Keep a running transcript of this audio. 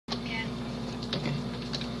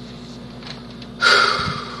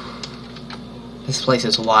This place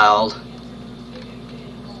is wild.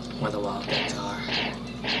 Where the wild things are.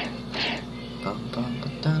 I'm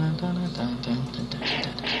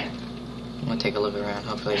gonna take a look around.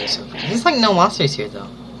 Hopefully there's like no monsters here though.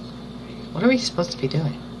 What are we supposed to be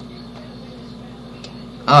doing?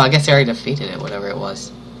 Oh, I guess I already defeated it, whatever it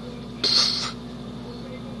was.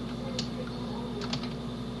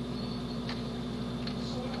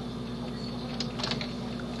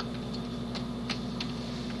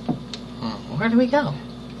 Where do we go?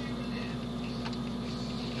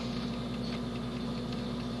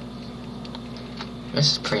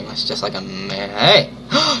 This is pretty much just like a hey!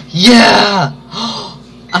 Yeah!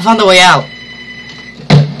 I found the way out!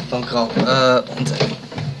 Phone call. One second.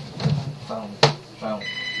 Phone.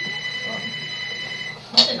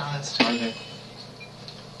 What's it on its charger?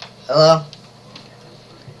 Hello?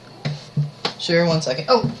 Sure, 1 second.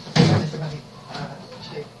 Oh!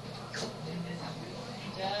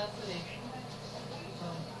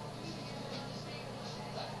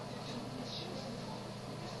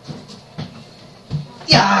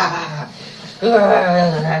 Yeah!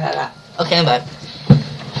 Okay, I'm back.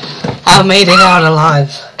 I made it out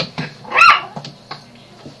alive.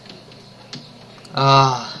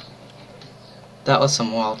 Ah, that was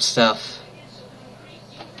some wild stuff.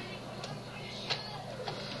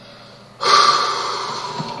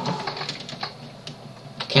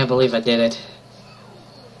 Can't believe I did it.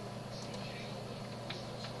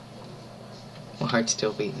 My heart's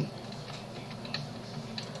still beating.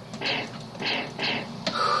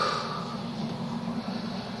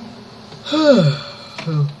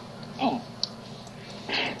 Oh.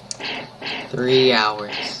 3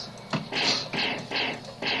 hours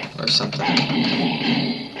or something.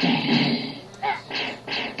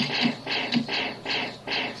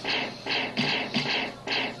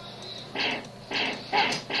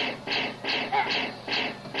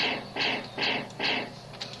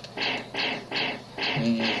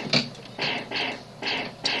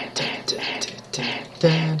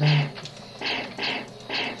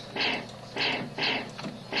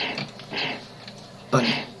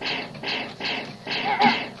 Bunny.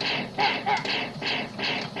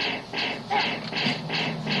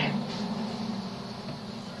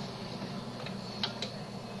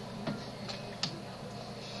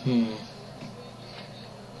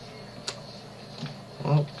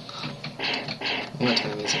 Well, I'm gonna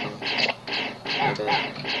turn the music on a bit.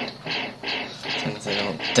 As long as I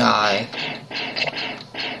don't die.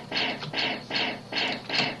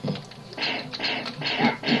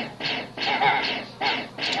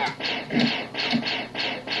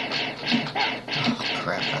 Oh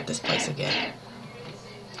crap, not this place again.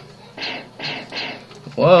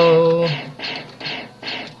 Whoa!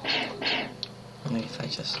 Maybe if I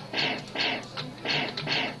just...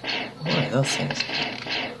 What are those things?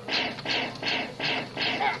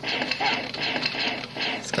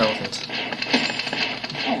 Skeletons.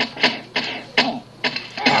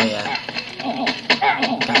 Oh yeah.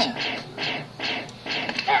 Gotcha.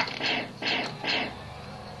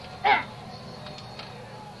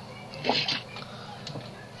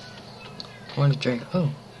 I want to drink.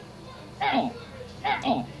 Oh.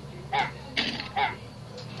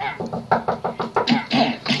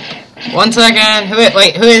 1 second.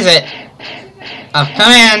 Wait, who is it? Oh,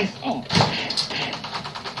 come in.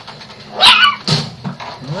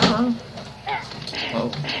 Hello. Whoa.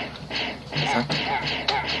 What's that?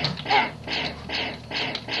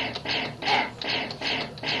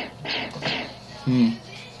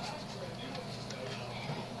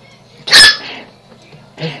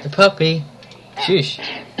 It's the puppy. Shush.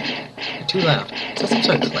 You're too loud. Is that some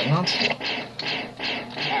sort of clay monster?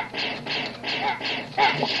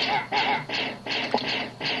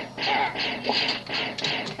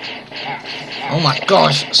 Oh my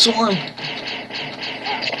gosh, a swarm!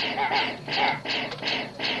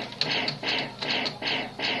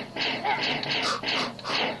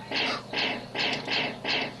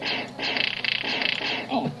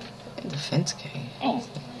 And the fence key.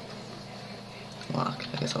 Lock.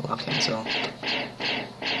 I guess I'll lock him as well.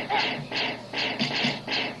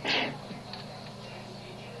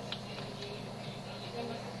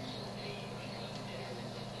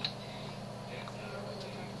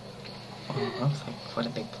 Oh, that looks like quite a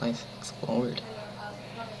big place explored.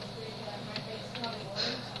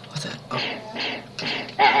 What's that? Oh.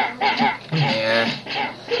 Come here.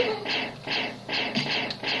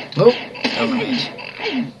 Oh, oh my gosh.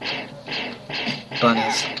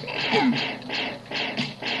 Bunnies.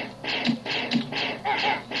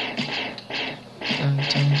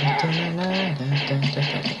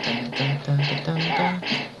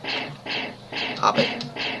 Pop it.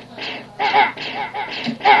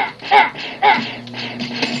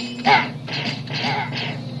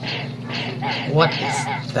 What is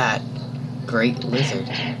that? Great lizard.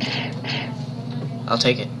 I'll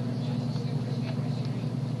take it.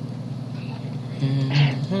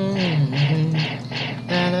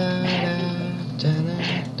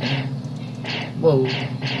 Whoa.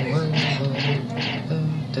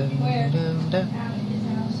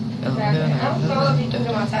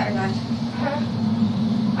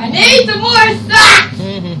 I need some more socks!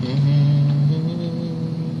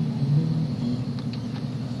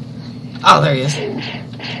 Oh, there he is. Peanut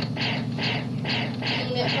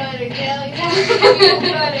butter jelly. Peanut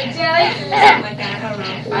butter jelly. Something like that, I don't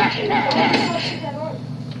know.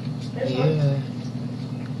 Yeah.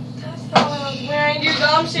 That's not what I was wearing, you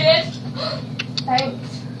dumb shit.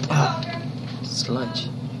 Thanks. Oh, sludge.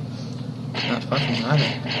 Not far from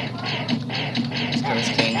either. Let's go this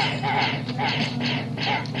king.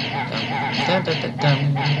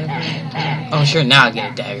 Oh, sure, now I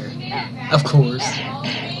get a dagger. Of course.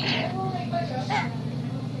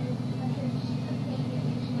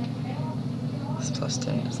 This plus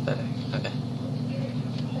 10 is better. Okay.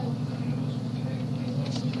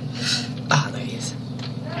 Ah, there he is.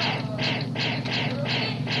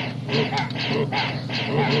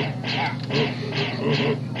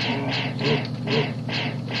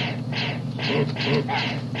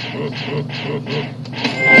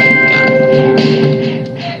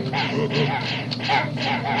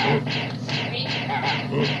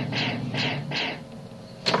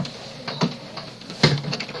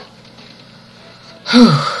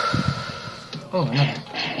 Oh, another.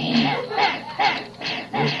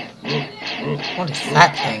 What is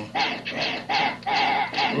that thing?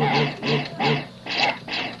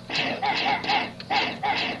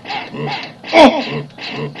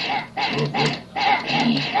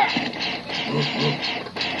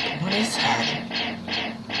 What is that?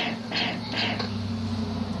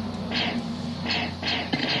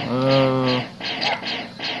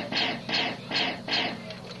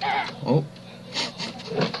 Oh.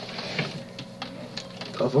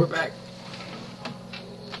 We're back.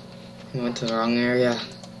 We went to the wrong area.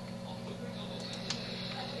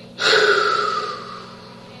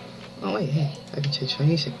 Oh wait, hey, I can change my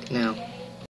music now.